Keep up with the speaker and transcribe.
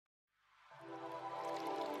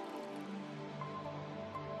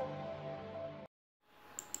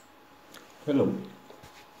Hello,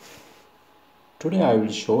 today I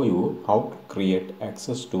will show you how to create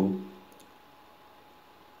access to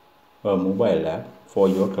a mobile app for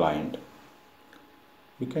your client.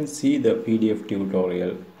 You can see the PDF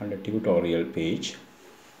tutorial on the tutorial page.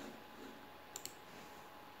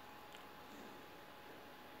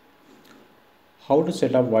 How to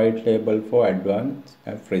set up white label for advanced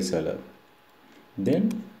app reseller.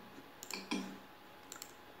 Then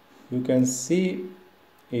you can see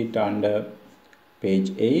it under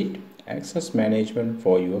page 8, access management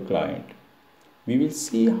for your client. We will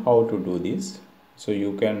see how to do this, so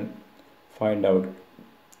you can find out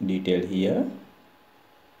detail here.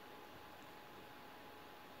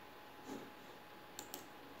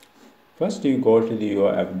 First, you go to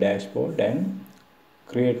your app dashboard and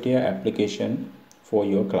create your application for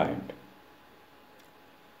your client.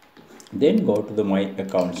 Then go to the My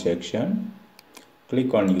Account section,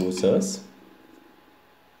 click on Users,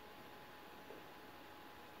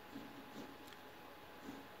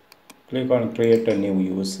 click on Create a New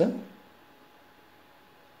User.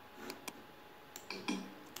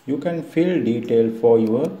 You can fill detail for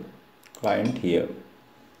your client here.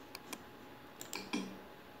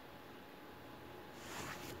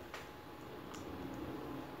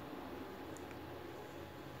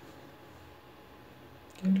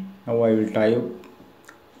 Okay. Now I will type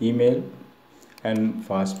email and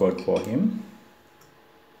password for him.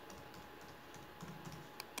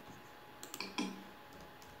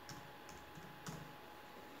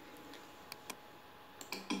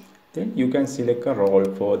 Then you can select a role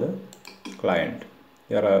for the client.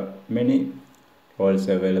 There are many roles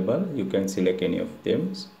available. You can select any of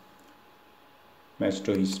them, match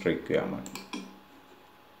to his requirement.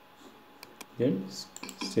 Then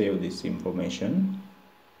save this information.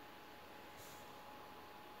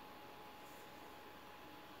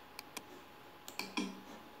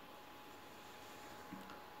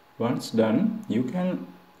 Once done, you can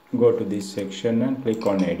go to this section and click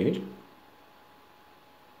on edit.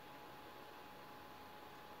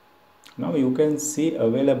 Now you can see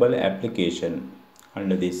available application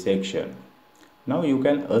under this section. Now you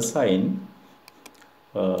can assign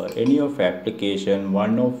any of application,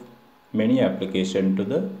 one of many application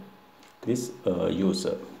to this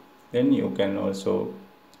user. Then you can also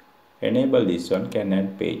enable this one, can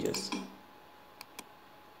add pages.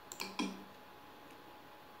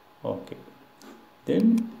 Okay,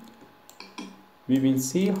 then we will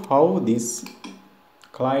see how this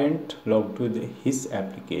client log to his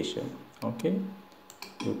application. Okay,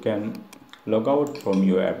 you can log out from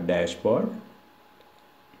your app dashboard.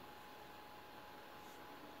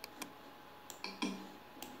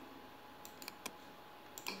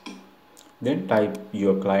 Then type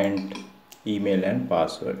your client email and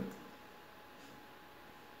password.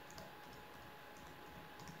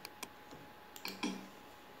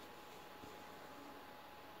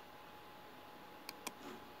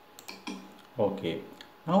 Okay,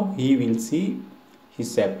 now he will see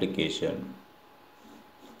his application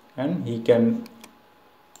and he can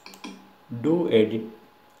do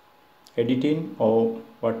editing or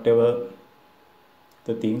whatever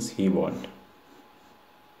the things he want.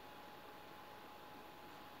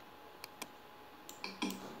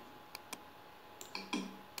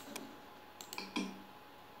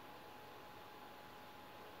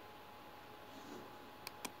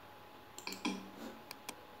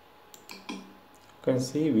 You can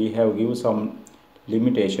see we have given some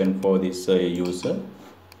limitation for this user.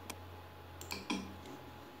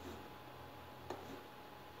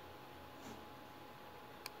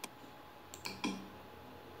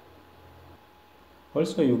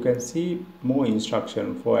 Also, you can see more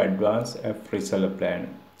instruction for advanced app reseller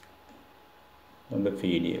plan on the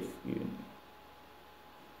PDF.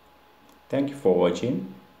 Thank you for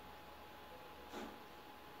watching.